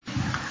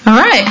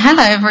Right,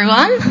 hello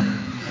everyone.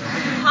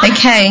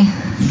 Okay,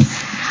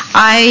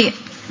 I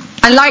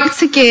like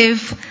to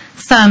give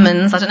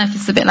sermons, I don't know if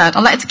this is a bit loud,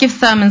 I like to give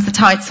sermons the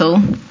title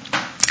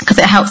because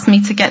it helps me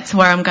to get to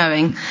where I'm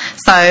going.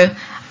 So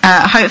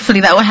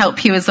hopefully that will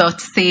help you as well to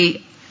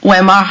see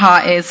where my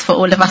heart is for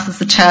all of us as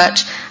a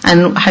church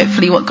and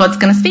hopefully what God's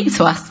going to speak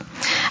to us.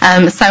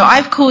 So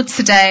I've called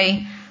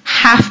today,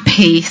 Have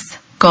Peace,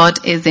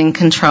 God is in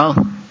Control.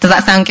 Does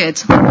that sound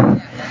good?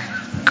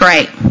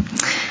 Great.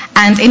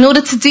 And in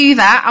order to do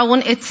that, I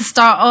wanted to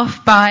start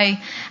off by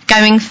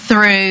going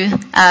through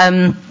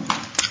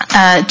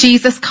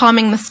Jesus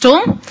calming the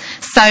storm.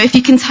 So if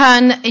you can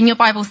turn in your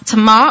Bibles to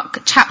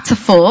Mark chapter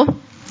 4,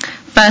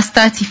 verse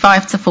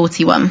 35 to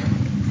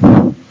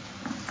 41.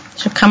 It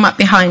should come up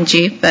behind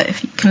you, but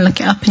if you can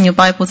look it up in your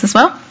Bibles as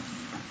well.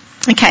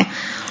 Okay.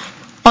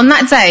 On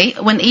that day,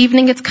 when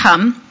evening had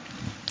come,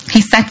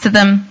 he said to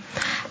them,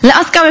 "Let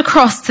us go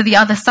across to the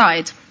other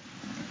side."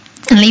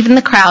 And leaving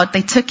the crowd,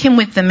 they took him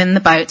with them in the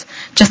boat,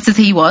 just as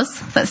he was,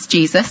 that's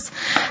Jesus,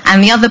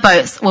 and the other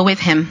boats were with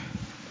him.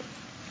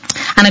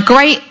 And a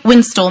great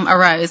windstorm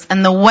arose,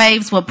 and the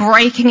waves were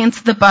breaking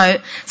into the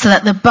boat, so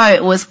that the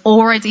boat was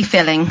already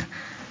filling.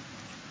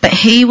 But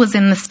he was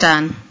in the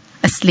stern,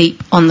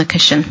 asleep on the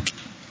cushion.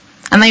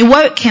 And they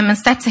woke him and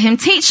said to him,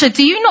 "Teacher,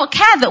 do you not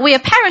care that we are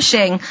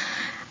perishing?"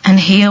 And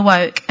he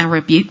awoke and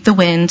rebuked the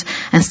wind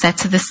and said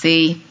to the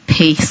sea,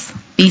 "Peace,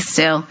 be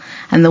still."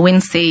 And the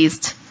wind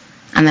ceased,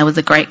 and there was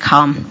a great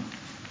calm.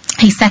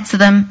 He said to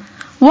them,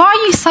 "Why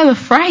are you so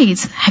afraid?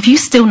 Have you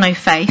still no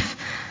faith?"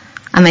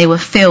 And they were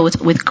filled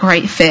with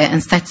great fear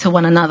and said to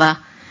one another,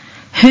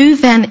 "Who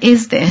then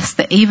is this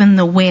that even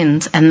the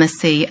wind and the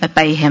sea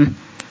obey him?"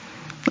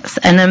 That's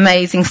an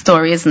amazing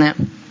story, isn't it?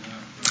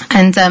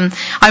 And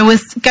I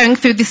was going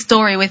through this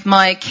story with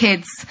my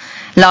kids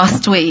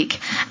last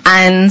week,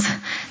 and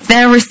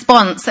their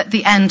response at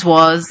the end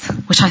was,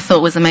 which I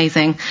thought was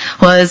amazing,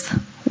 was,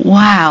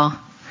 "Wow."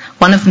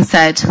 One of them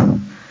said,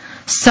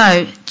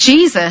 "So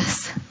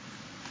Jesus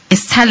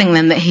is telling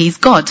them that he's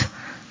God."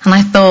 And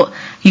I thought,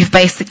 "You've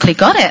basically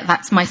got it.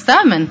 That's my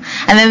sermon."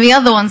 And then the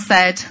other one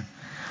said,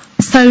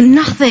 "So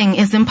nothing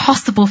is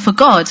impossible for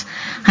God."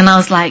 And I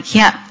was like,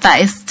 "Yeah,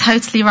 that is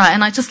totally right."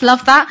 And I just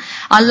love that.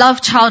 I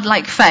love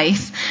childlike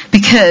faith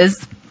because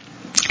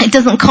it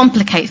doesn't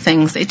complicate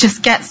things. It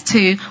just gets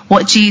to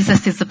what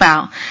Jesus is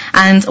about.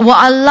 And what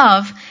I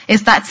love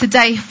is that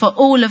today for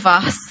all of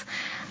us,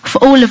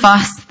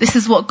 this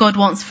is what God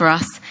wants for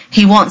us.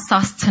 He wants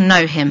us to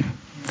know him.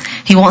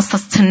 He wants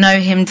us to know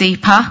him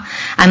deeper.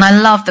 And I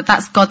love that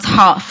that's God's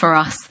heart for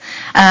us.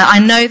 I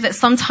know that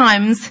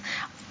sometimes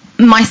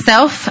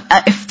myself,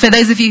 for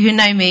those of you who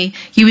know me,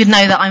 you would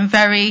know that I'm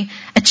very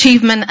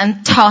achievement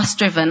and task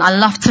driven. I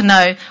love to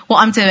know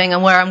what I'm doing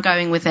and where I'm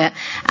going with it.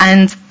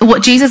 And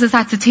what Jesus has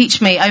had to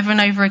teach me over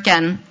and over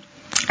again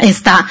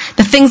is that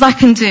the things I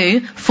can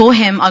do for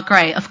him are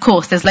great. Of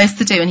course, there's loads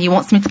to do and he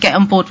wants me to get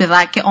on board with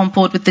that, get on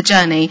board with the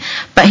journey.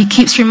 But he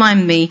keeps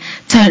reminding me,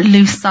 don't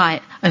lose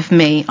sight of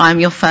me. I'm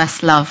your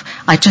first love.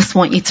 I just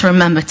want you to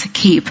remember to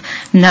keep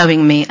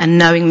knowing me and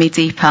knowing me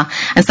deeper.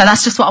 And so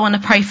that's just what I want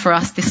to pray for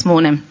us this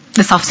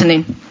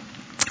afternoon.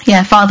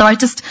 Yeah, Father, I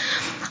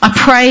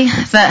pray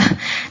that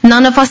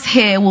none of us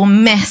here will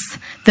miss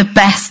the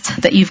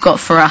best that you've got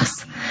for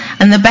us.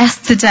 And the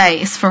best today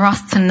is for us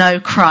to know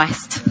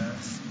Christ.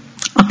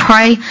 I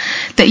pray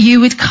that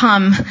you would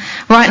come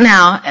right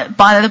now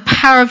by the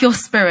power of your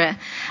Spirit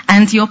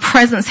and your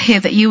presence here,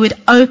 that you would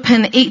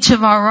open each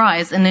of our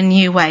eyes in a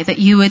new way, that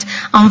you would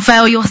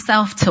unveil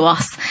yourself to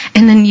us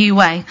in a new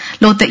way.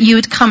 Lord, that you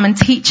would come and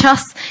teach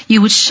us,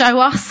 you would show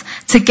us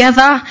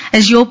together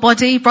as your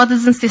body,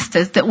 brothers and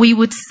sisters, that we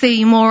would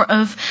see more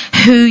of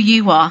who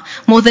you are.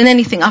 More than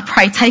anything, I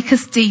pray, take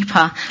us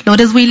deeper.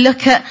 Lord, as we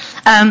look at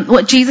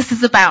what Jesus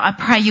is about, I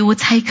pray you will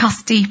take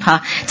us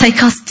deeper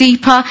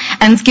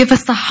and give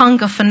us a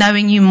hunger for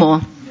knowing you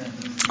more.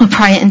 I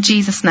pray it in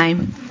Jesus'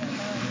 name.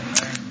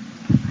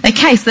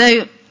 Okay,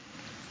 so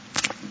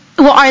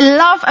what I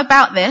love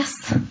about this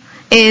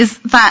is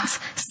that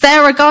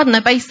Sarah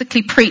Gardner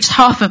basically preached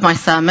half of my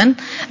sermon,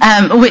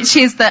 which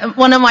is that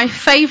one of my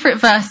favourite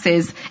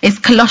verses is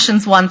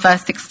Colossians 1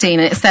 verse 16.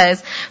 And it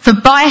says, "For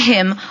by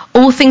him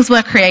all things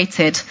were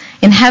created,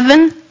 in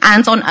heaven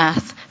and on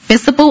earth,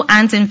 visible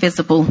and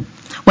invisible.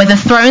 Whether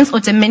thrones or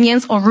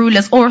dominions or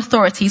rulers or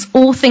authorities,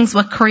 all things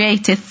were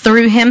created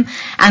through him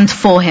and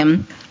for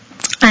him."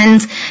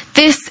 And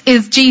this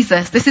is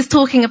Jesus. This is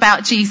talking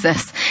about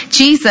Jesus.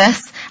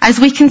 Jesus, as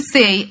we can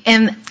see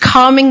in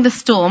calming the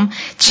storm,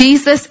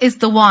 Jesus is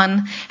the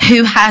one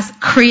who has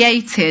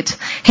created.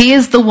 He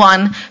is the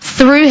one,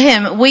 through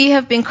him we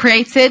have been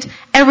created.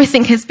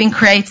 Everything has been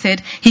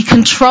created. He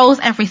controls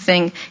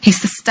everything. He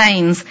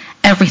sustains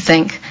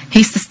everything.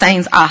 He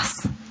sustains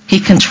us. He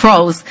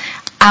controls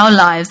our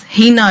lives.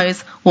 He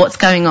knows what's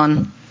going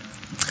on.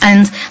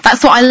 And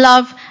that's what I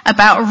love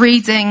about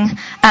reading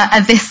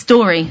this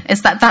story,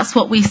 is that that's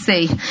what we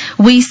see.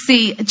 We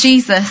see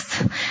Jesus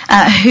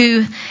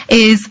who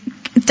is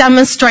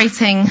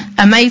demonstrating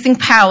amazing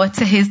power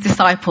to his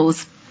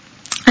disciples.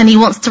 And he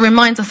wants to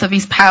remind us of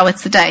his power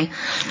today.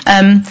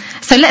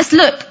 So let's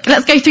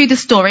go through the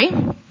story.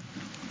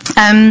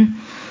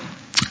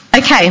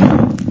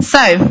 Okay,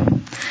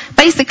 so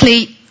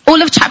basically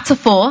all of chapter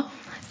 4,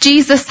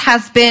 Jesus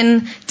has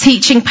been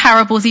teaching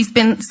parables. He's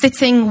been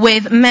sitting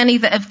with many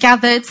that have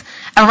gathered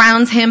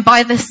around him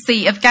by the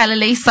Sea of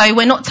Galilee. So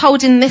we're not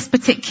told in this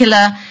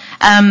particular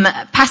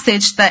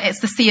passage that it's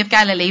the Sea of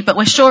Galilee, but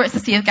we're sure it's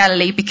the Sea of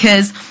Galilee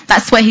because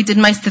that's where he did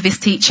most of his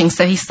teaching.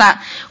 So he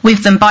sat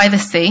with them by the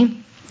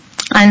sea,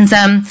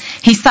 and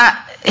he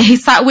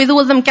sat with all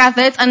of them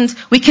gathered, and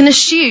we can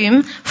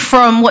assume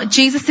from what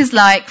Jesus is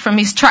like, from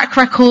his track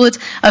record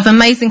of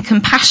amazing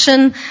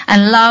compassion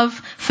and love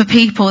for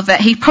people, that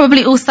he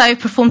probably also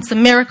performed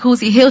some miracles.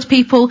 He healed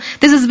people.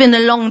 This has been a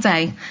long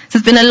day. This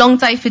has been a long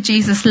day for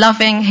Jesus,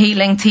 loving,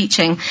 healing,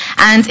 teaching.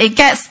 And it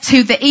gets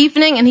to the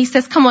evening, and he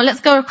says, come on, let's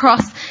go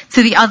across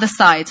to the other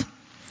side.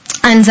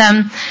 And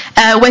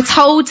we're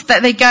told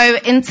that they go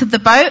into the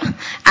boat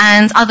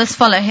and others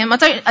follow him. I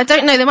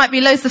don't know, there might be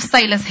loads of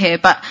sailors here,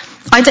 but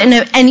I don't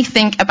know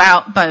anything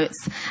about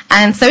boats.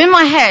 And so in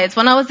my head,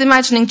 when I was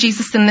imagining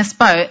Jesus in this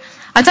boat,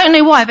 I don't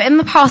know why, but in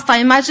the past I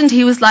imagined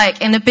he was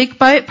like in a big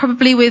boat,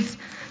 probably with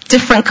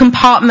different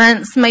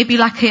compartments, maybe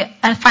like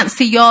a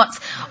fancy yacht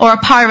or a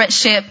pirate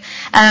ship.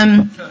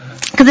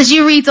 Because as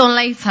you read on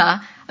later,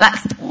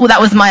 that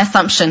was my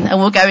assumption, and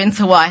we'll go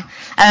into why.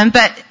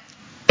 But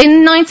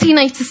in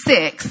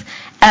 1986,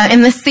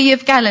 in the Sea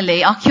of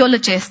Galilee,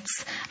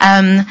 archaeologists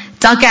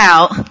dug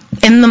out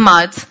in the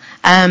mud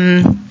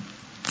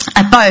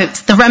a boat,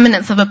 the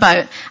remnants of a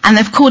boat, and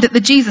they've called it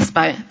the Jesus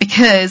boat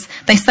because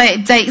they say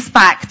it dates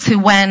back to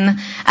when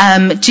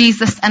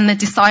Jesus and the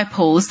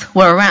disciples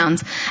were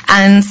around,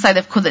 and so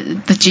they've called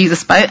it the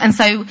Jesus boat. And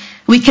so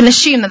we can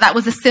assume that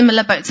was a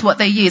similar boat to what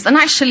they used. And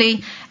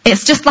actually,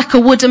 it's just like a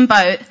wooden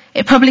boat.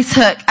 It probably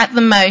took at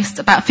the most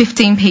about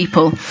 15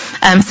 people.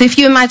 So if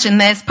you imagine,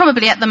 there's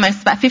probably at the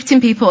most about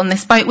 15 people on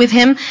this boat with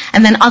him,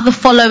 and then other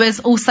followers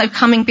also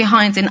coming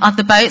behind in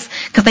other boats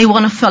because they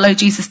want to follow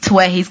Jesus to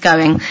where he's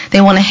going.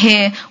 They want to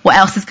hear what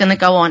else is going to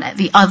go on at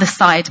the other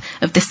side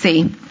of the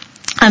sea.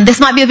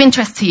 This might be of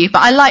interest to you,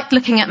 but I like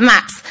looking at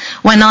maps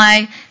when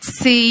I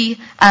see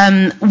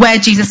where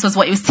Jesus was,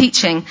 what he was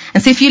teaching.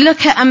 And so if you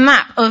look at a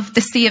map of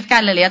the Sea of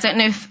Galilee, I don't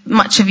know if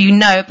much of you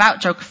know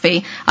about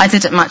geography. I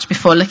didn't much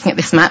before looking at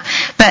this map.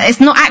 But it's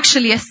not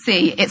actually a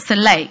sea, it's a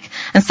lake.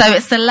 And so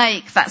it's a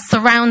lake that's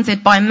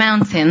surrounded by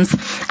mountains.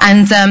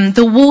 And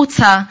the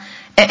water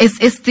I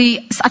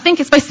think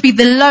it's supposed to be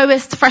the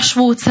lowest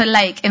freshwater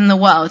lake in the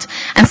world.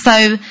 And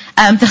so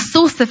the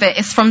source of it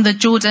is from the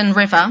Jordan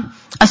River,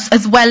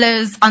 as well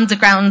as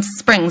underground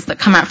springs that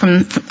come out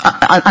from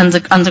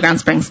underground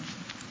springs.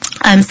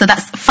 So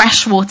that's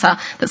fresh water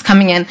that's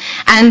coming in.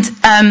 And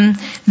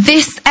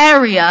this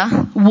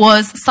area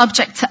was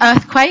subject to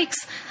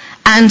earthquakes,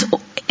 and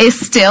is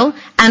still,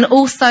 and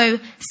also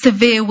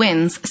severe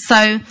winds.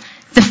 So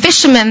the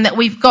fishermen that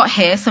we've got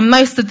here, so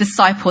most of the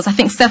disciples, I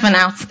think 7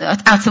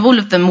 out of all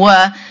of them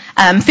were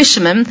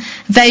fishermen.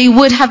 They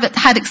would have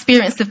had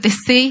experience of this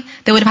sea.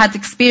 They would have had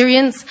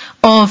experience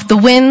of the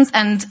winds,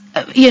 and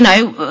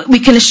we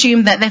can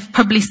assume that they've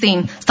probably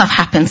seen stuff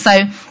happen. So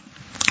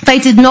they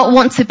did not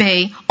want to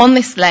be on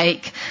this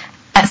lake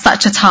at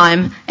such a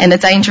time, in a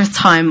dangerous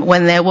time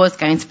when there was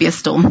going to be a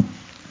storm.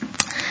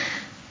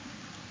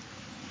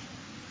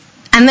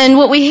 And then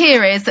what we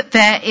hear is that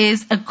there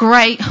is a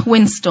great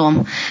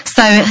windstorm.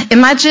 So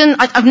imagine,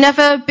 I've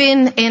never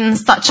been in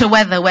such a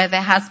weather where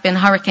there has been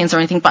hurricanes or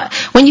anything, but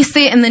when you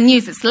see it in the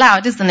news, it's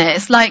loud, isn't it?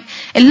 It's like,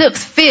 it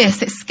looks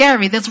fierce, it's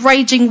scary, there's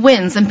raging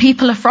winds and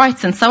people are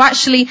frightened. So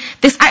actually,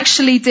 this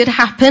actually did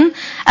happen.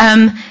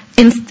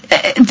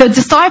 The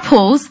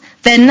disciples,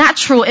 their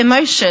natural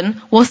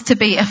emotion was to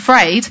be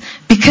afraid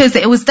because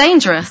it was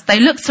dangerous. They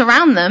looked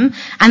around them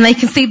and they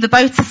can see the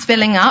boat is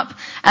filling up.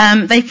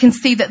 They can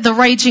see that the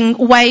raging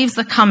waves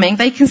are coming.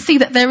 They can see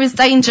that there is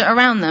danger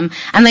around them.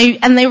 And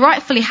they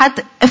rightfully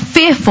had a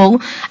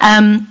fearful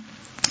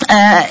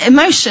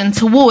emotion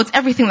towards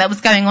everything that was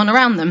going on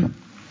around them.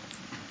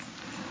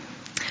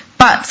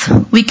 But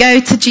we go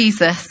to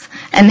Jesus,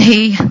 and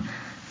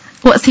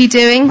what's he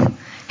doing?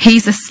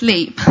 He's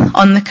asleep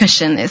on the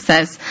cushion, it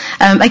says.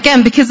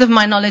 Again, because of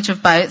my knowledge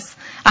of boats,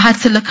 I had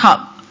to look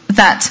up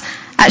that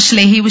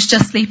actually he was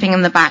just sleeping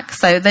in the back.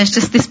 So there's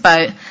just this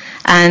boat,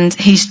 and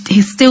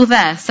he's still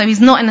there. So he's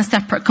not in a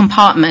separate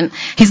compartment.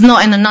 He's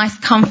not in a nice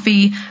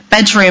comfy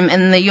bedroom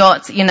in the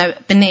yacht,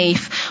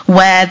 beneath,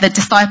 where the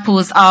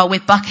disciples are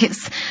with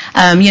buckets,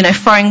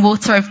 throwing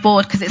water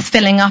overboard because it's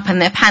filling up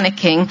and they're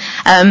panicking.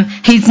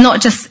 He's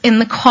not just in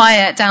the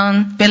quiet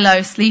down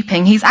below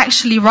sleeping. He's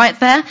actually right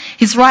there.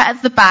 He's right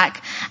at the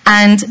back.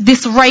 And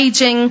this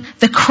raging,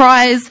 the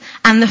cries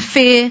and the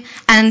fear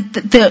and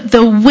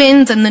the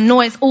wind and the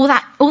noise, all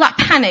that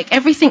panic,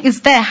 everything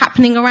is there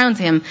happening around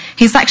him.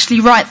 He's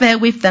actually right there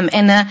with them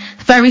in a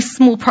very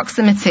small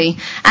proximity.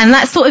 And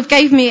that sort of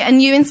gave me a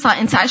new insight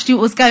into actually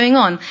what was going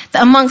on.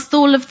 That amongst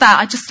all of that,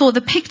 I just saw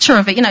the picture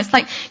of it. It's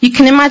like you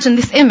can imagine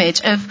this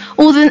image of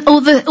all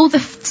the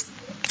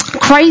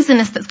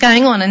craziness that's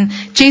going on, and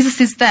Jesus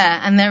is there,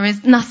 and there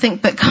is nothing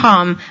but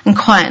calm and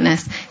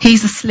quietness.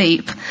 He's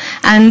asleep.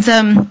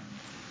 And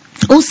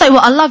also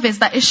what I love is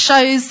that it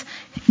shows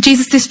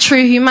Jesus'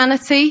 true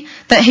humanity,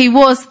 that he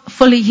was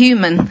fully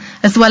human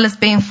as well as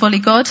being fully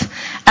God.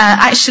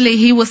 Actually,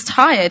 he was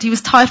tired. He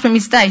was tired from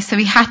his day, so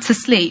he had to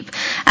sleep.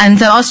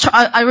 And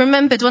I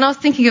remembered when I was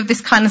thinking of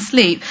this kind of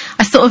sleep,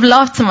 I sort of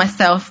laughed to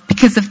myself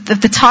because of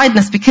the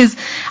tiredness, because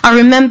I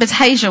remembered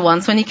Haja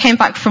once when he came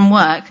back from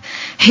work.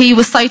 He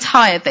was so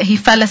tired that he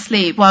fell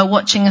asleep while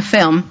watching a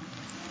film.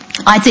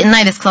 I didn't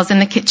know this because I was in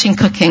the kitchen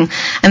cooking,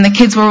 and the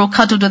kids were all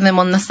cuddled with him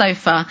on the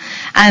sofa.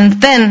 And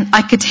then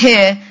I could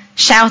hear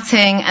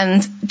shouting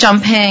and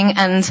jumping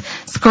and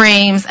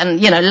screams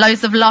and,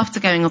 loads of laughter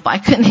going on, but I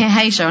couldn't hear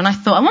Haja, and I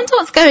thought, I wonder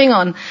what's going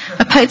on.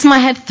 I poked my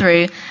head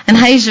through, and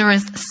Haja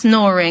is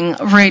snoring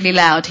really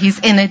loud. He's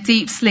in a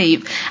deep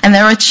sleep, and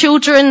there are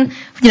children,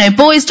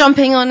 boys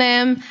jumping on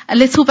him, a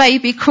little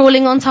baby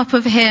crawling on top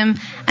of him,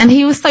 and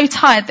he was so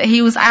tired that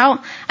he was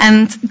out.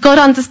 And God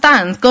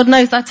understands. God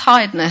knows our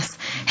tiredness.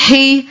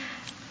 He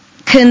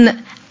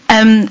can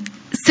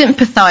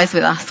sympathize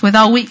with us, with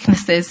our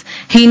weaknesses.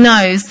 He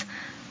knows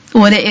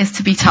what it is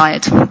to be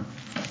tired,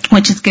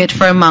 which is good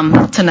for a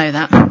mum to know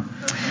that.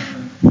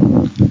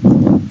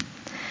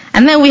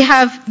 And then we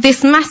have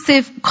this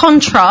massive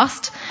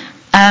contrast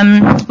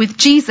with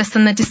Jesus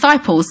and the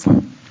disciples.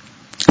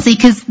 See,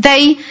 because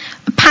they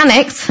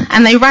panicked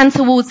and they ran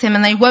towards him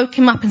and they woke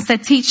him up and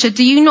said, "Teacher,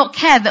 do you not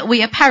care that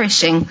we are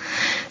perishing?"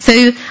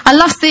 So I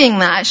love seeing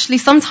that. Actually,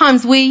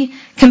 sometimes we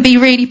can be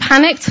really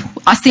panicked.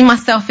 I see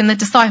myself in the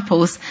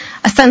disciples,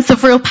 a sense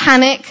of real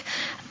panic,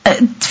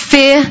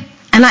 fear.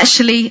 And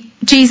actually,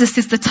 Jesus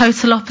is the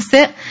total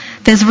opposite.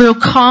 There's real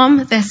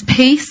calm, there's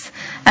peace,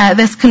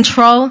 there's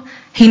control.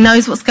 He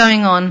knows what's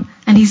going on,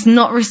 and he's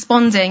not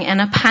responding in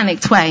a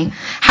panicked way.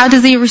 How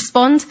does he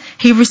respond?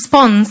 He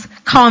responds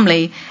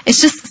calmly.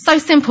 It's just so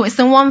simple. It's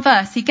in one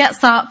verse. He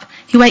gets up,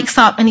 he wakes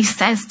up, and he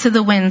says to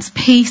the winds,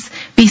 "Peace,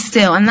 be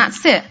still." And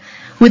that's it.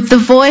 With the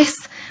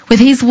voice, with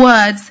his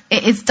words,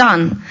 it is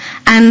done.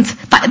 And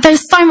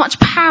there's so much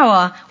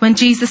power when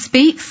Jesus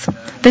speaks.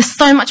 There's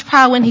so much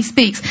power when he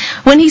speaks.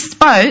 When he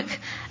spoke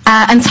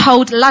and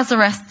told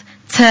Lazarus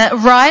to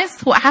rise,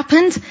 what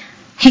happened?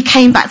 He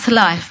came back to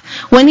life.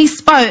 When he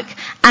spoke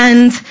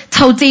and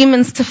told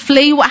demons to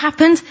flee, what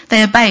happened?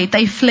 They obeyed,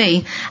 they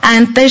flee.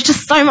 And there's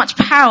just so much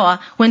power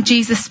when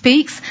Jesus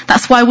speaks.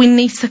 That's why we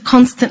need to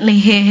constantly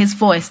hear his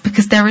voice,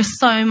 because there is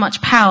so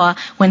much power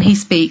when he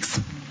speaks.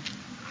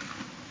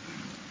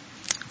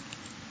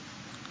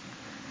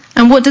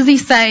 And what does he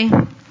say?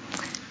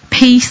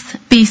 Peace,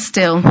 be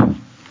still.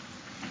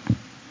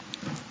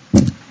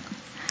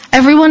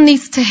 Everyone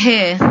needs to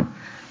hear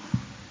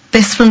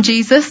this from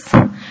Jesus,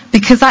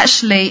 because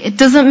actually it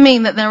doesn't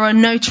mean that there are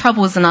no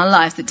troubles in our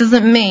lives. It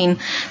doesn't mean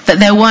that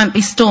there won't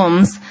be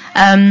storms.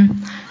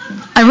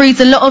 I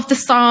read a lot of the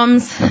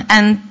Psalms,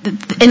 and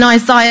in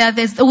Isaiah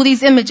there's all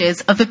these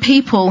images of a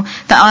people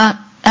that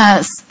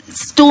are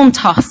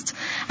storm-tossed.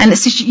 And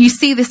it's just, you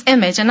see this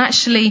image, and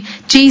actually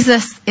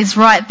Jesus is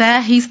right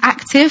there. He's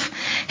active,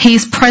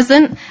 he's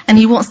present, and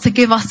he wants to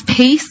give us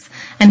peace,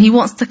 and he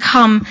wants to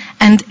come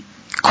and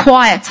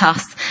quiet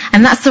us.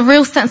 And that's the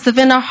real sense of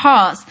in our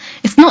hearts.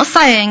 It's not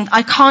saying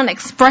I can't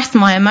express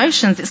my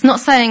emotions. It's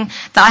not saying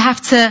that I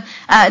have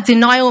to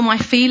deny all my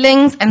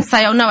feelings and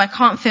say, oh no, I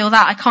can't feel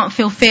that. I can't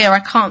feel fear. I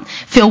can't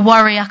feel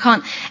worry.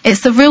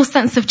 It's the real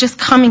sense of just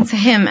coming to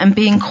him and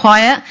being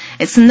quiet.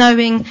 It's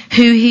knowing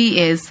who he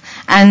is.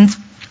 And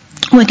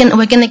we're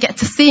going to get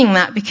to seeing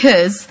that,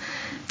 because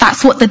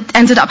that's what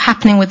ended up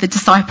happening with the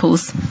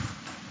disciples.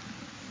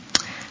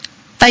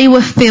 They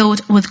were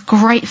filled with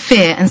great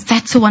fear and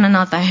said to one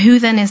another, "Who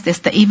then is this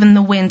that even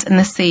the wind and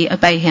the sea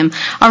obey him?"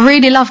 I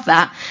really love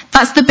that.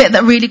 That's the bit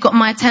that really got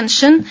my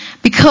attention,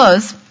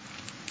 because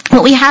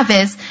what we have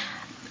is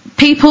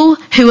people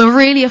who are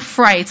really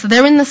afraid. So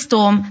they're in the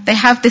storm, they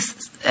have this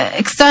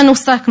external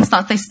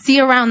circumstance, they see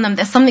around them,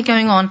 there's something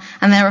going on,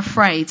 and they're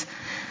afraid.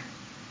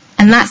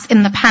 And that's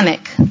in the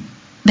panic.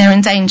 They're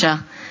in danger.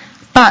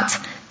 But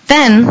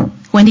then,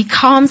 when he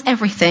calms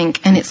everything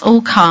and it's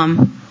all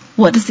calm,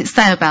 what does it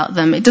say about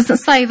them? It doesn't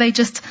say they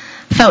just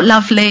felt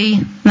lovely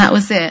and that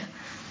was it.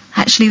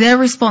 Actually, their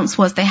response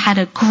was they had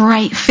a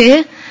great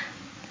fear.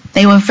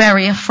 They were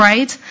very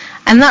afraid.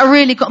 And that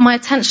really got my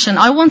attention.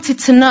 I wanted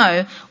to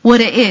know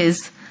what it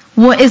is.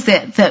 What is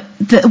it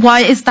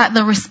why is that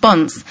the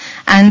response?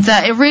 And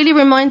it really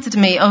reminded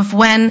me of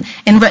when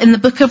in the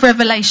book of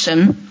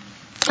Revelation,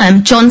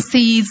 John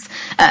sees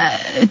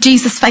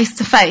Jesus face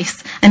to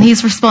face, and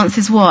his response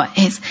is what?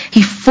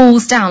 He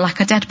falls down like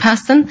a dead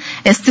person.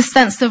 It's this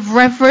sense of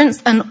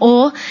reverence and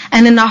awe,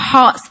 and in our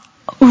hearts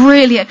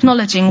really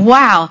acknowledging,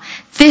 wow,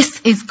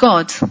 this is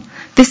God.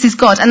 This is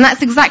God. And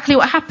that's exactly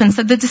what happened.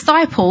 So the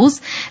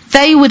disciples,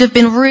 they would have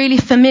been really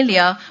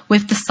familiar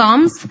with the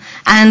Psalms.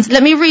 And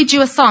let me read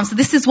you a Psalm. So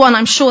this is one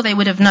I'm sure they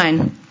would have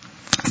known.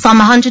 Psalm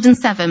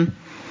 107.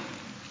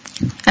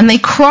 And they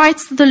cried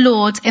to the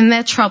Lord in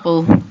their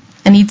trouble,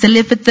 and he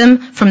delivered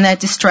them from their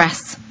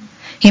distress.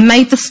 He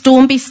made the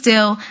storm be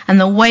still and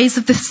the waves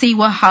of the sea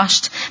were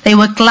hushed. They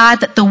were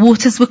glad that the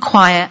waters were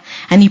quiet,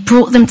 and he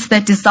brought them to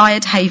their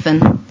desired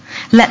haven.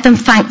 Let them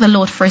thank the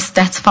Lord for his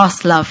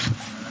steadfast love.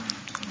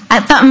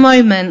 At that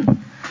moment,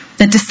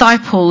 the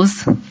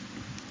disciples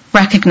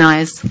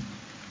recognized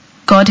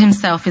God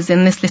himself is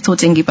in this little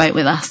dinghy boat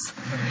with us.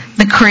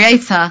 The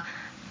Creator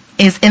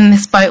is in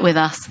this boat with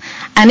us.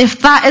 And if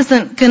that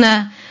isn't going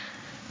to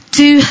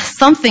do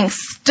something,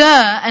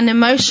 stir an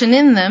emotion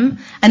in them,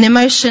 an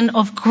emotion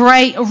of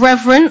great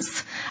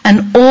reverence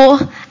and awe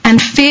and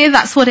fear,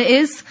 that's what it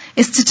is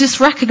to just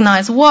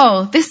recognize,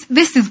 whoa,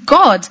 this is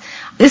God.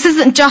 This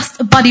isn't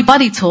just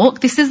buddy talk.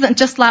 This isn't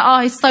just like, oh,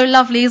 he's so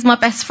lovely, he's my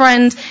best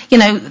friend.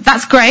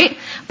 That's great.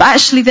 But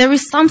actually there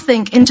is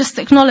something in just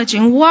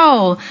acknowledging,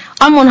 whoa,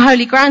 I'm on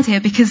holy ground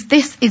here because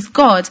this is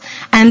God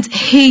and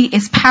he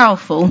is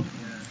powerful.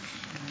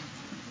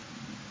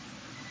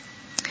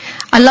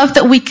 I love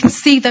that we can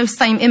see those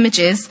same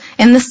images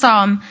in the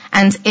Psalm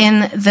and in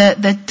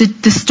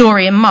the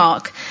story in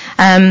Mark.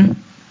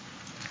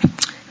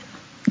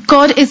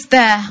 God is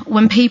there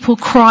when people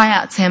cry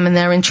out to him and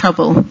they're in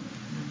trouble,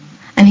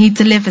 and he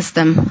delivers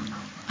them.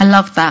 I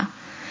love that.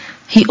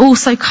 He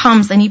also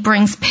comes and he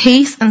brings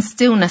peace and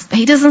stillness, but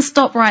he doesn't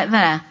stop right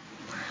there.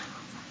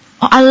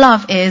 What I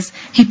love is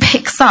he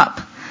picks up.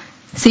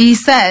 See, he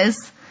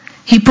says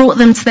he brought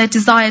them to their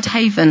desired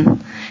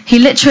haven. He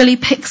literally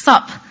picks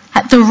up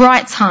at the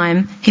right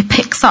time. He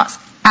picks us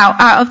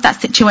out of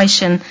that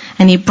situation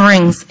and he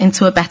brings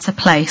into a better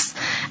place.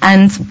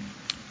 And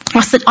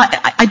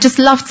I just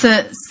love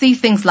to see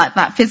things like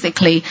that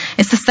physically.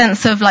 It's a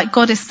sense of like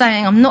God is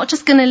saying, I'm not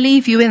just going to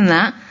leave you in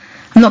that.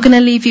 I'm not going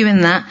to leave you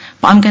in that,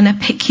 but I'm going to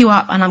pick you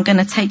up and I'm going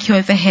to take you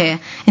over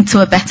here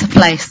into a better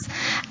place.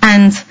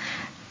 And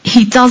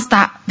he does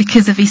that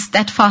because of his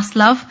steadfast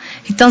love.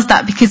 He does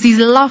that because his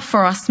love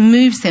for us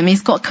moves him.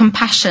 He's got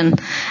compassion.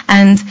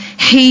 And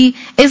he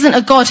isn't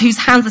a God whose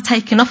hands are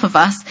taken off of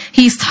us.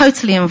 He's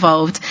totally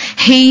involved.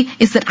 He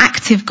is an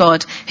active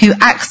God who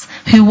acts,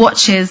 who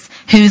watches,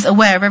 who's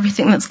aware of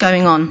everything that's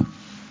going on.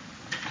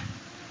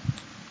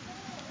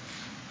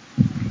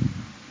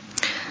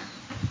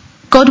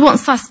 God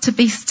wants us to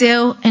be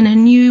still in a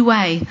new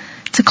way,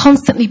 to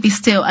constantly be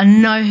still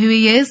and know who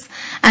he is.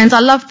 And I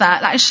love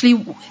that.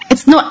 Actually,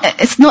 it's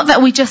not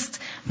that we just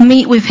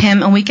meet with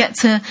him and we get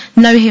to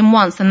know him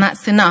once and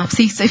that's enough.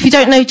 See, so if you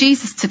don't know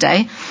Jesus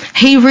today,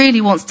 he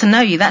really wants to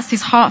know you. That's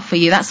his heart for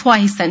you. That's why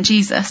he sent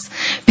Jesus,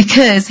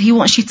 because he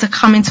wants you to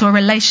come into a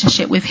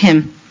relationship with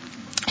him.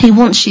 He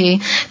wants you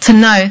to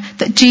know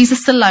that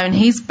Jesus alone,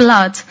 his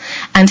blood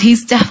and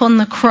his death on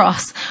the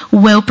cross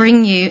will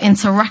bring you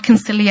into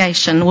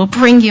reconciliation, will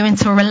bring you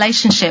into a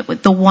relationship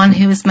with the one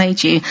who has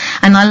made you.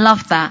 And I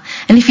love that.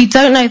 And if you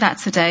don't know that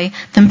today,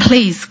 then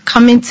please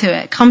come into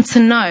it. Come to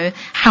know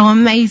how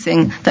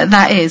amazing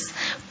that is.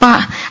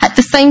 But at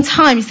the same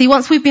time, you see,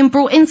 once we've been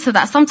brought into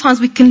that, sometimes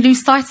we can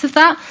lose sight of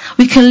that.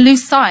 We can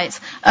lose sight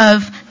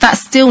of that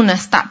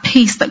stillness, that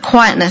peace, that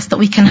quietness that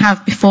we can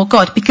have before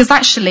God. Because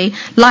actually,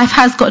 life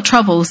has got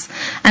troubles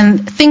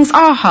and things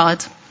are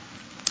hard.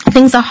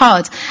 Things are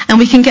hard and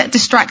we can get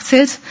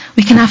distracted.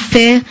 We can have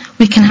fear.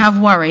 We can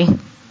have worry.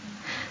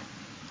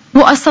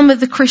 What are some of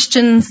the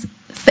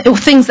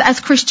things that as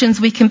Christians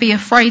we can be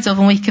afraid of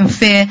and we can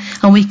fear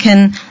and we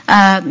can,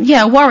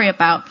 worry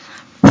about?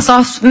 So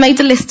I've made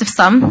a list of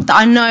some that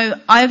I know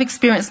I've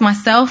experienced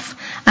myself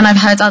and I've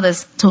heard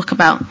others talk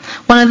about.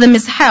 One of them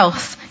is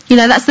health.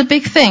 That's a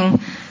big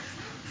thing.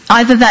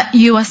 Either that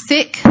you are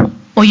sick,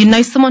 or you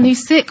know someone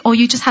who's sick, or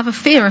you just have a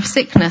fear of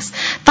sickness.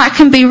 That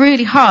can be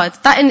really hard.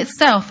 That in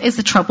itself is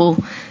a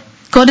trouble.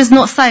 God is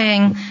not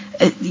saying,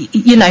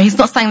 he's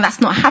not saying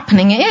that's not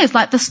happening. It is.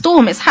 Like the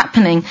storm, it's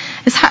happening.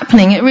 It's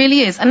happening. It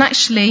really is. And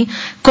actually,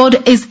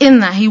 God is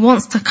in that. He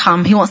wants to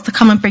come. He wants to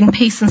come and bring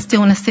peace and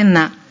stillness in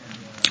that.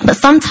 But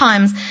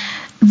sometimes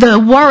the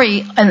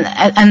worry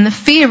and the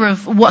fear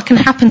of what can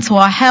happen to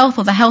our health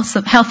or the health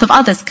of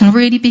others can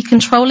really be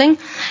controlling.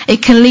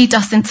 It can lead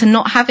us into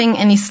not having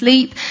any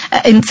sleep,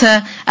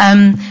 into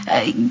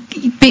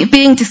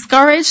being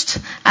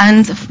discouraged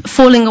and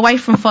falling away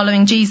from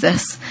following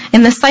Jesus.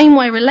 In the same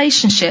way,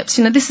 relationships,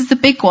 this is the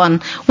big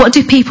one. What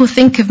do people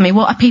think of me?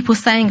 What are people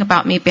saying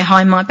about me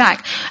behind my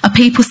back? Are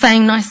people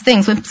saying nice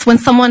things? When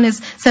someone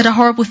has said a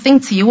horrible thing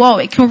to you,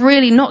 it can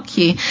really knock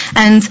you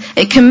and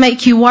it can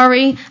make you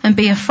worry and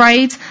be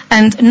afraid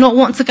and not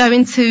want to go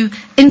into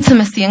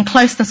intimacy and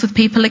closeness with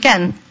people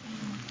again.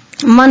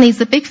 Money's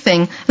a big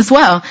thing as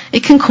well.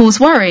 It can cause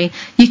worry.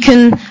 You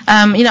can,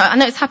 I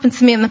know it's happened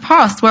to me in the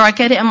past where I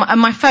get it on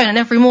my phone and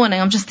every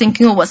morning I'm just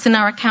thinking, what's in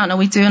our account? Are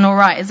we doing all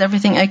right? Is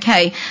everything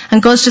okay?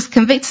 And God's just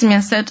convicted me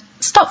and said,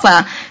 stop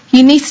that.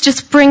 You need to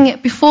just bring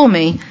it before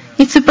me.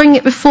 You need to bring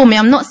it before me.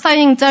 I'm not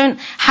saying don't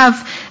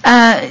have,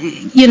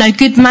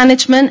 good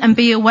management and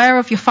be aware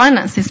of your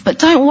finances, but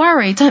don't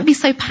worry. Don't be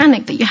so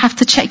panicked that you have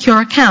to check your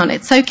account.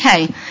 It's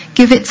okay.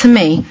 Give it to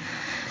me.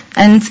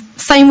 And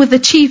same with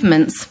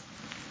achievements.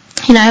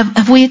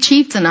 have we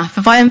achieved enough?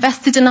 Have I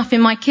invested enough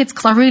in my kids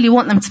because I really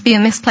want them to be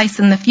in this place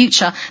in the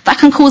future? That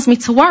can cause me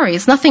to worry.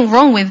 There's nothing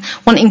wrong with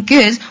wanting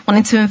good,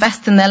 wanting to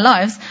invest in their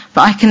lives,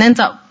 but I can end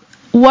up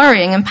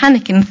worrying and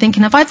panicking and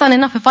thinking, have I done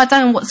enough? Have I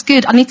done what's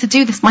good? I need to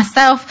do this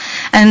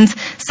myself. And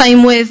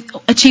same with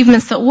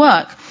achievements at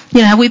work.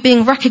 Are we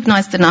being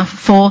recognised enough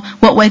for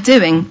what we're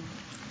doing?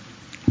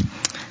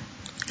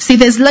 See,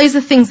 there's loads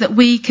of things that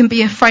we can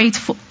be afraid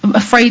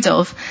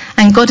of,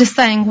 and God is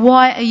saying,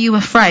 why are you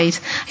afraid?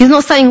 He's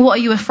not saying, what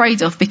are you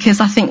afraid of? Because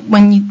I think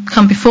when you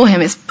come before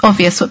him, it's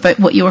obvious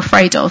what you're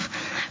afraid of.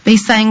 But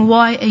he's saying,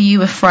 why are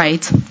you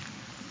afraid?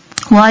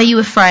 Why are you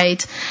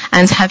afraid,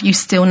 and have you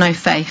still no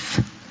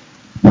faith?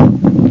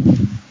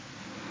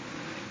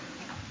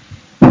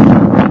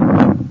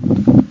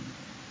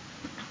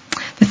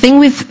 The thing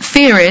with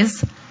fear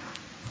is,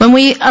 when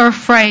we are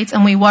afraid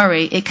and we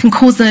worry, it can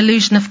cause an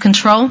illusion of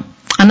control.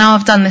 I know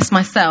I've done this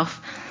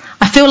myself.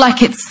 I feel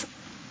like it's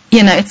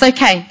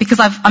okay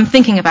because I'm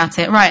thinking about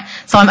it, right?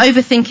 So I'm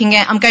overthinking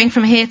it. I'm going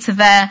from here to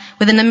there.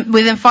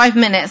 Within 5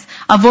 minutes,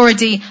 I've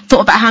already thought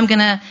about how I'm going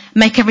to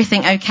make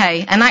everything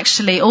okay. And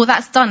actually, all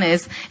that's done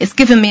is it's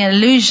given me an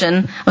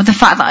illusion of the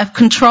fact that I've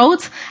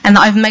controlled and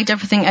that I've made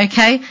everything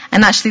okay.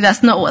 And actually,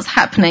 that's not what's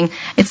happening.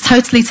 It's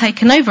totally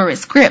taken over.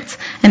 It's gripped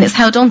and it's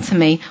held on to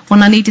me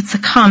when I needed to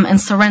come and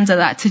surrender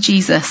that to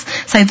Jesus.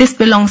 Say, this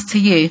belongs to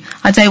you.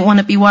 I don't want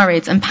to be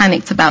worried and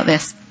panicked about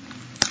this.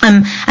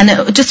 And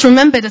I just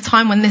remembered a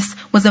time when this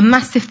was a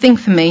massive thing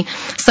for me.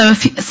 So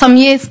some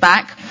years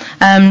back,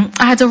 I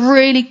had a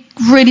really,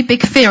 really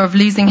big fear of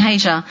losing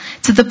Hasia,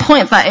 to the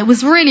point that it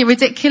was really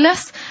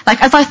ridiculous.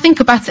 Like, as I think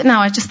about it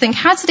now, I just think,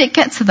 how did it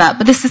get to that?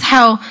 But this is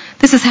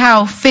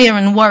how fear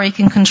and worry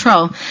can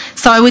control.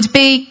 So I would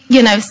be,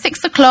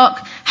 6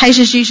 o'clock,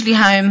 Hasia's usually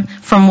home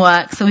from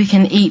work, so we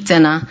can eat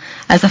dinner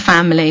as a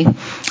family.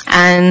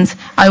 And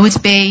I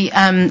would be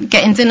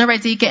getting dinner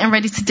ready, getting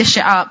ready to dish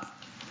it up.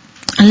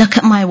 I look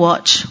at my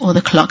watch, or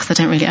the clock, 'cause I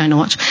don't really own a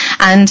watch,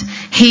 and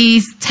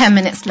he's 10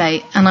 minutes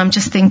late, and I'm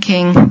just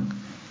thinking,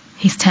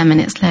 he's 10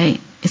 minutes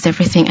late. Is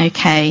everything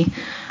okay?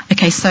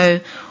 Okay, so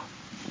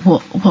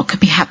what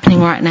could be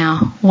happening right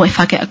now? What if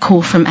I get a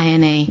call from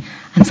A&E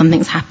and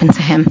something's happened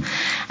to him?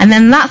 And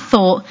then that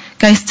thought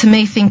goes to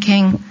me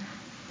thinking,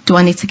 do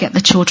I need to get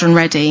the children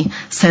ready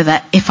so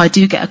that if I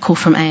do get a call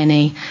from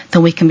A&E,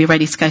 then we can be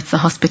ready to go to the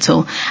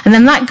hospital? And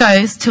then that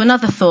goes to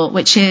another thought,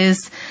 which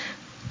is,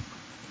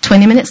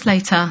 20 minutes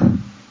later,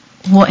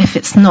 what if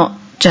it's not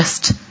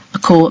just a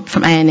call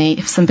from A&E?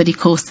 If somebody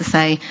calls to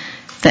say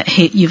that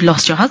you've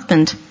lost your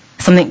husband,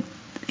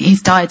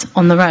 he's died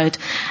on the road.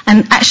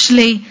 And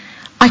actually,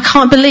 I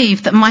can't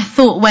believe that my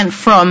thought went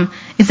from,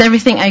 is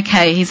everything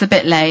okay? He's a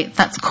bit late.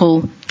 That's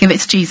cool. Give it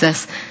to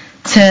Jesus.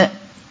 To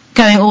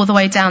going all the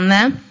way down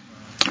there.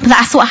 But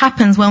that's what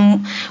happens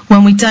when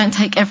we don't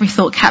take every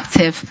thought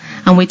captive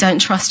and we don't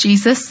trust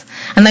Jesus.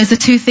 And those are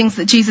two things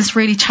that Jesus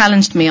really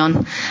challenged me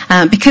on.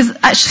 Because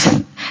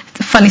actually,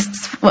 the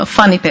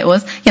funny bit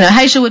was,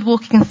 Hasia would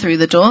walk in through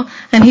the door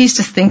and he's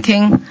just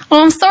thinking,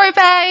 oh, I'm sorry,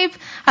 babe.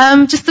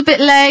 Just a bit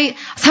late.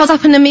 I was held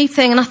up in a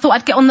meeting and I thought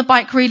I'd get on the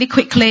bike really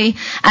quickly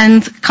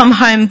and come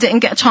home,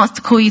 didn't get a chance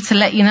to call you to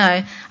let you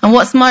know. And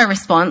what's my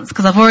response?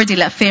 Because I've already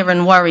let fear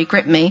and worry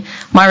grip me.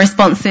 My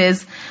response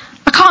is,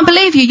 I can't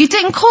believe you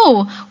didn't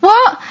call.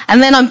 What?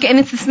 And then I'm getting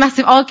into this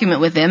massive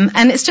argument with him,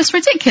 and it's just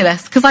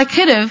ridiculous, because I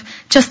could have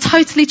just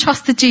totally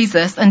trusted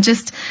Jesus and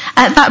just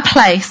at that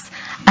place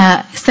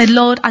said,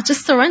 Lord, I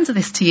just surrender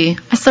this to you.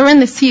 I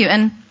surrender this to you.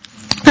 And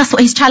that's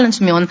what he's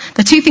challenged me on.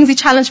 The two things he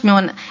challenged me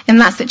on in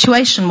that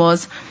situation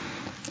was,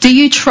 do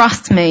you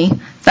trust me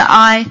that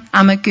I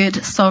am a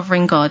good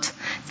sovereign God,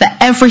 that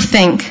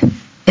everything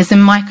is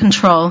in my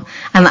control,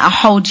 and that I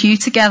hold you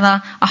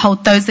together, I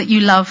hold those that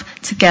you love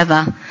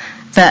together,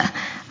 that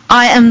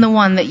I am the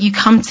one that you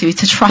come to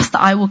trust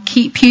that I will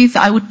keep you,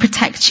 that I would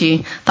protect you,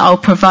 that I will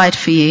provide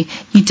for you.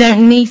 You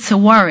don't need to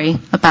worry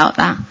about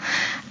that.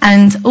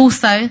 And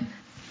also,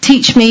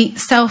 teach me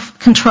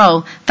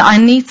self-control, that I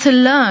need to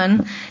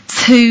learn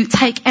to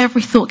take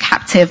every thought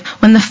captive.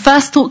 When the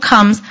first thought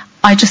comes,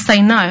 I just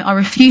say no. I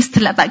refuse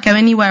to let that go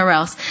anywhere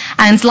else.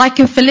 And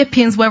like in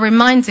Philippians, we're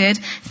reminded,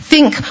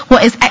 think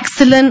what is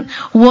excellent,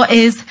 what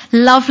is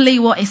lovely,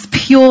 what is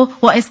pure,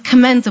 what is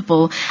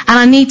commendable. And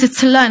I needed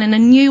to learn in a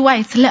new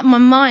way to let my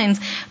mind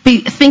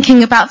be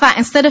thinking about that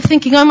instead of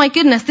thinking, oh my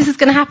goodness, this is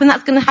going to happen,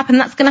 that's going to happen,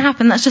 that's going to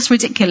happen. That's just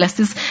ridiculous.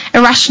 It's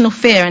irrational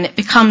fear, and it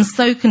becomes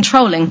so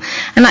controlling.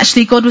 And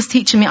actually, God was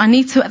teaching me I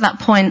need to, at that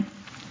point,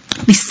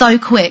 be so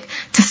quick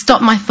to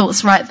stop my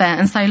thoughts right there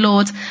and say,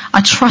 Lord,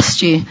 I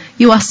trust you.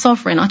 You are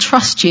sovereign. I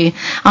trust you.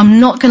 I'm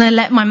not going to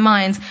let my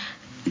mind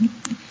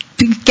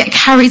get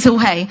carried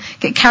away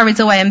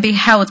and be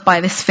held by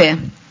this fear.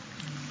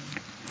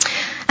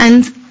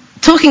 And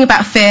talking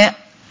about fear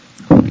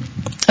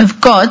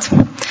of God,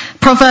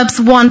 Proverbs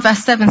 1 verse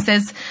 7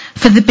 says,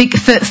 for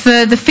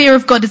the fear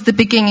of God is the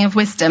beginning of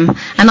wisdom.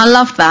 And I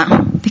love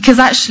that. because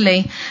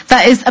actually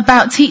that is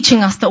about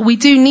teaching us that we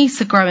do need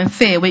to grow in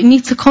fear. We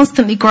need to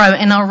constantly grow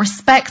in our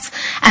respect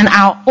and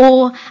our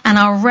awe and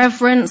our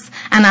reverence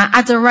and our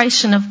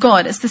adoration of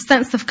God. It's the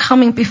sense of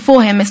coming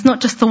before him. It's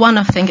not just the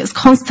one-off thing. It's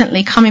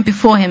constantly coming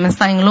before him and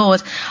saying,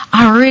 Lord,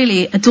 I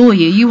really adore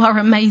you. You are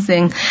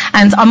amazing.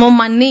 And I'm on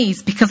my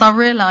knees because I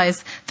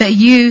realize that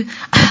you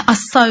are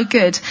so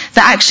good,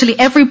 that actually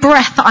every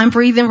breath that I'm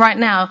breathing right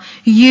now,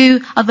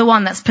 you are the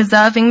one that's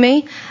preserving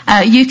me.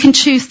 You can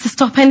choose to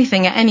stop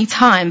anything at any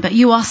time, but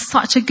you are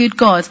such a good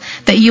God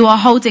that you are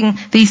holding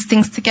these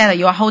things together.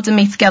 You are holding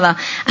me together.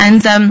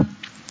 And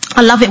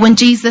I love it when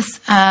Jesus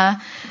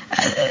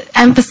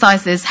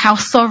emphasizes how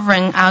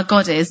sovereign our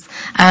God is,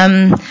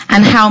 and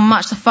how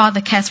much the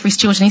Father cares for his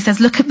children. He says,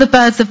 look at the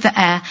birds of the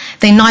air.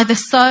 They neither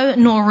sow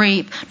nor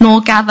reap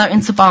nor gather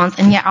into barns,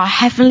 and yet our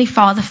heavenly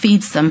Father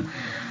feeds them.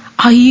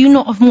 Are you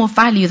not of more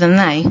value than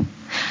they?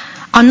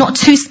 Are not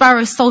 2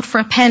 sparrows sold for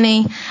a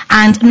penny,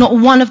 and not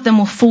one of them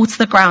will fall to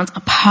the ground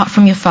apart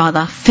from your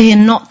Father? Fear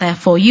not,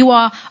 therefore. You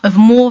are of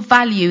more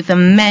value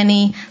than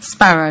many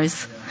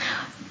sparrows.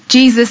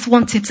 Jesus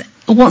wants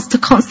to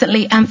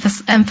constantly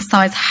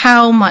emphasize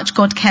how much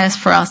God cares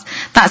for us.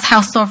 That's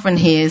how sovereign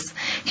he is.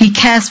 He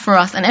cares for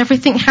us, and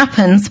everything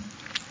happens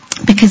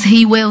because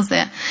he wills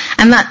it.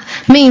 And that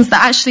means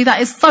that actually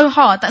that is so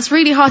hard. That's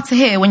really hard to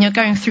hear when you're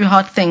going through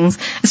hard things.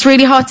 It's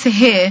really hard to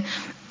hear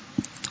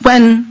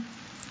when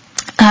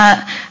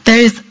there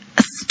is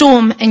a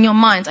storm in your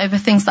mind over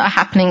things that are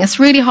happening. It's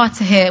really hard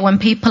to hear when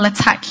people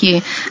attack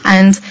you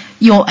and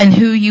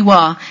who you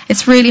are.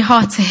 It's really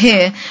hard to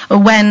hear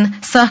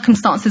when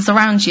circumstances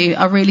around you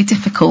are really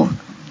difficult.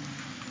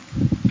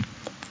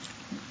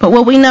 But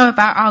what we know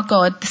about our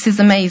God, this is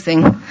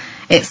amazing.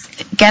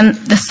 It's, again,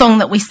 the song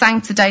that we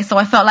sang today, so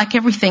I felt like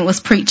everything was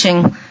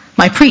preaching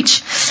my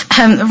preach.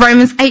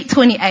 Romans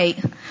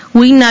 8:28.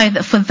 We know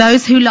that for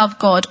those who love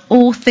God,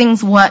 all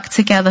things work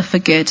together for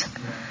good.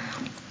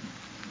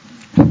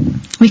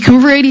 We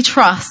can really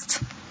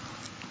trust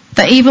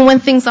that even when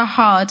things are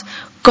hard,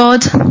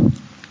 God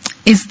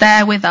is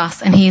there with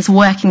us and he is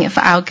working it for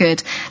our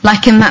good.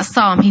 Like in that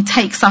psalm, he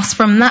takes us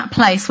from that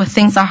place where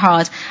things are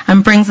hard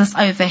and brings us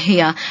over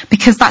here,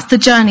 because that's the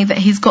journey that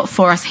he's got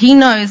for us. He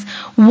knows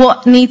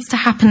what needs to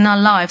happen in our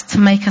lives to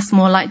make us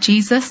more like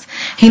Jesus.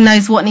 He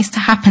knows what needs to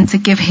happen to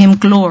give him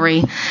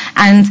glory.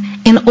 And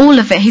in all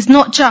of it, he's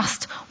not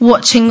just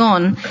watching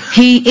on.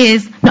 He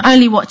is not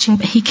only watching,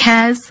 but he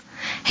cares.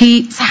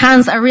 His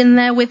hands are in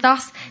there with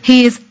us.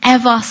 He is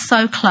ever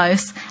so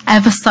close,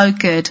 ever so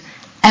good,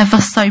 ever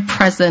so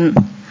present,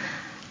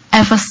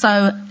 ever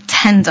so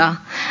tender.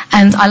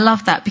 And I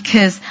love that,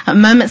 because at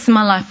moments in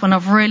my life when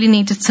I've really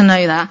needed to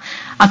know that,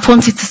 I've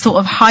wanted to sort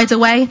of hide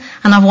away,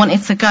 and I've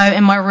wanted to go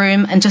in my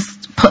room and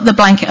just put the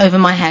blanket over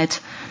my head.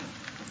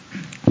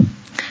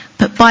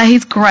 But by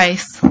his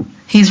grace,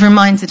 he's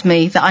reminded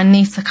me that I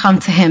need to come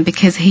to him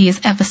because he is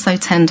ever so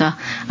tender.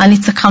 I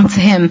need to come to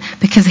him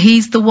because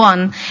he's the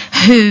one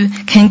who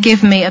can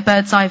give me a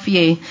bird's eye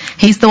view.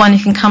 He's the one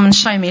who can come and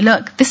show me,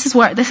 look, this is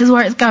where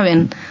it's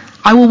going.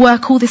 I will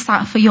work all this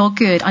out for your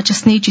good. I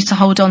just need you to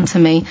hold on to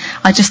me.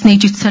 I just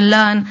need you to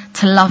learn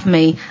to love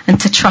me and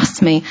to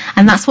trust me.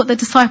 And that's what the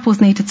disciples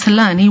needed to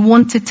learn. He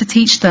wanted to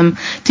teach them,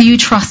 do you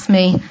trust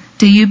me?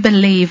 Do you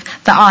believe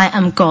that I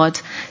am God?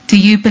 Do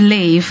you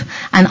believe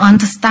and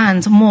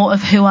understand more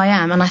of who I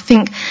am? And I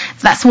think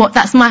that's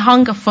my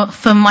hunger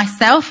for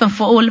myself and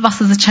for all of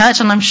us as a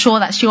church, and I'm sure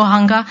that's your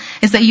hunger,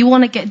 is that you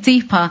want to get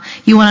deeper.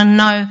 You want to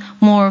know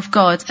more of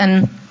God.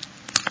 And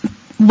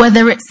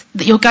whether it's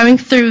that you're going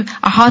through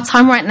a hard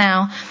time right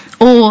now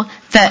or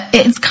that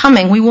it's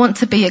coming, we want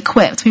to be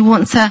equipped. We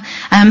want to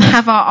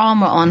have our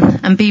armour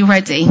on and be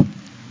ready.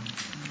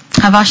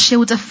 Have our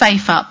shield of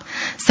faith up,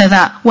 so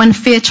that when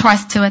fear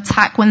tries to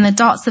attack, when the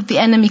darts of the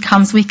enemy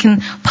comes, we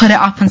can put it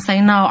up and say,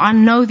 no, I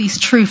know these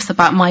truths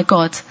about my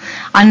God.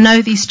 I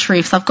know these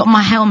truths. I've got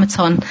my helmet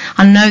on.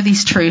 I know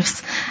these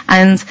truths.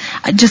 And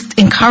I just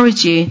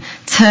encourage you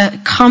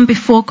to come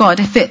before God.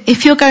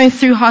 If you're going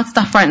through hard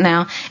stuff right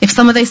now, if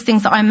some of those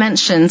things that I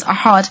mentioned are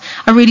hard,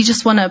 I really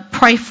just want to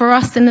pray for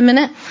us in a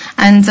minute.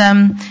 And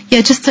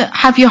just to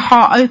have your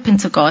heart open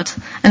to God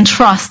and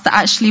trust that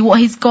actually what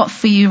he's got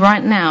for you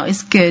right now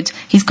is good.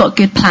 He's got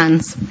good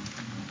plans.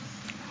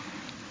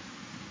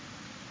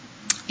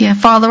 Yeah,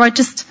 Father, I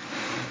just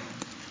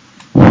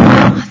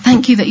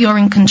thank you that you're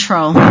in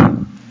control.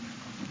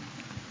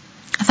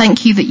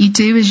 Thank you that you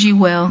do as you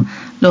will,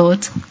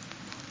 Lord,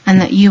 and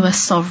that you are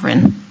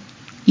sovereign.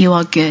 You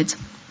are good.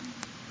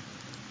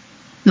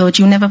 Lord,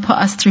 you never put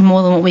us through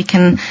more than what we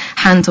can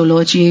handle,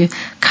 Lord. You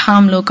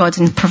come, Lord God,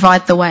 and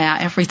provide the way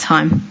out every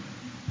time,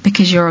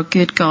 because you're a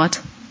good God.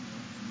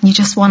 You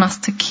just want us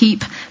to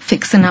keep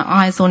fixing our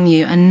eyes on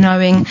you and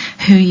knowing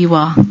who you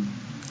are.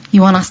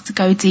 You want us to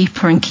go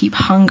deeper and keep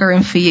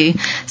hungering for you,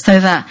 so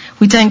that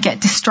we don't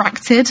get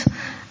distracted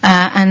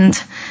and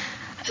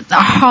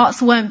our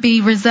hearts won't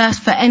be reserved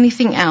for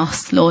anything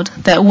else, Lord.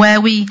 That where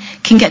we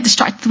can get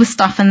distracted with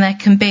stuff and there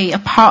can be a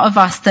part of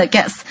us that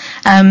gets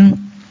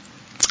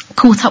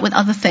caught up with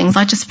other things.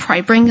 I just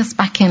pray, bring us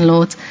back in,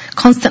 Lord.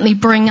 Constantly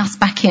bring us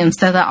back in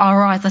so that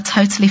our eyes are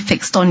totally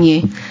fixed on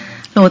you.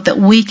 Lord, that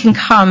we can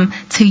come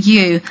to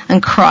you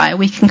and cry.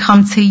 We can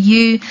come to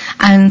you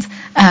and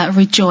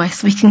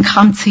rejoice. We can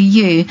come to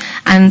you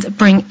and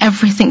bring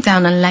everything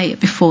down and lay it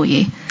before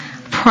you.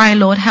 Pray,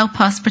 Lord, help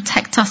us,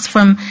 protect us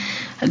from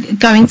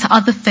going to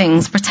other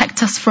things,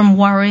 protect us from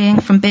worrying,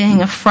 from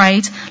being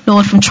afraid,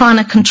 Lord, from trying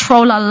to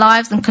control our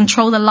lives and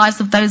control the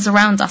lives of those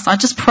around us. I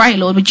just pray,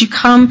 Lord, would you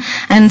come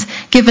and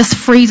give us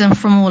freedom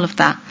from all of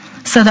that,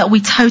 so that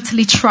we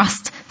totally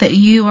trust that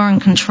you are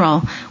in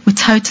control. We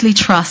totally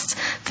trust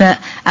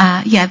that,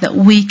 that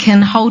we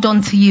can hold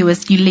on to you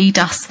as you lead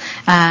us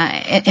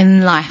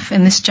in life,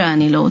 in this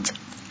journey, Lord.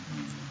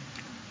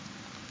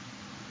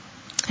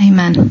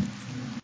 Amen.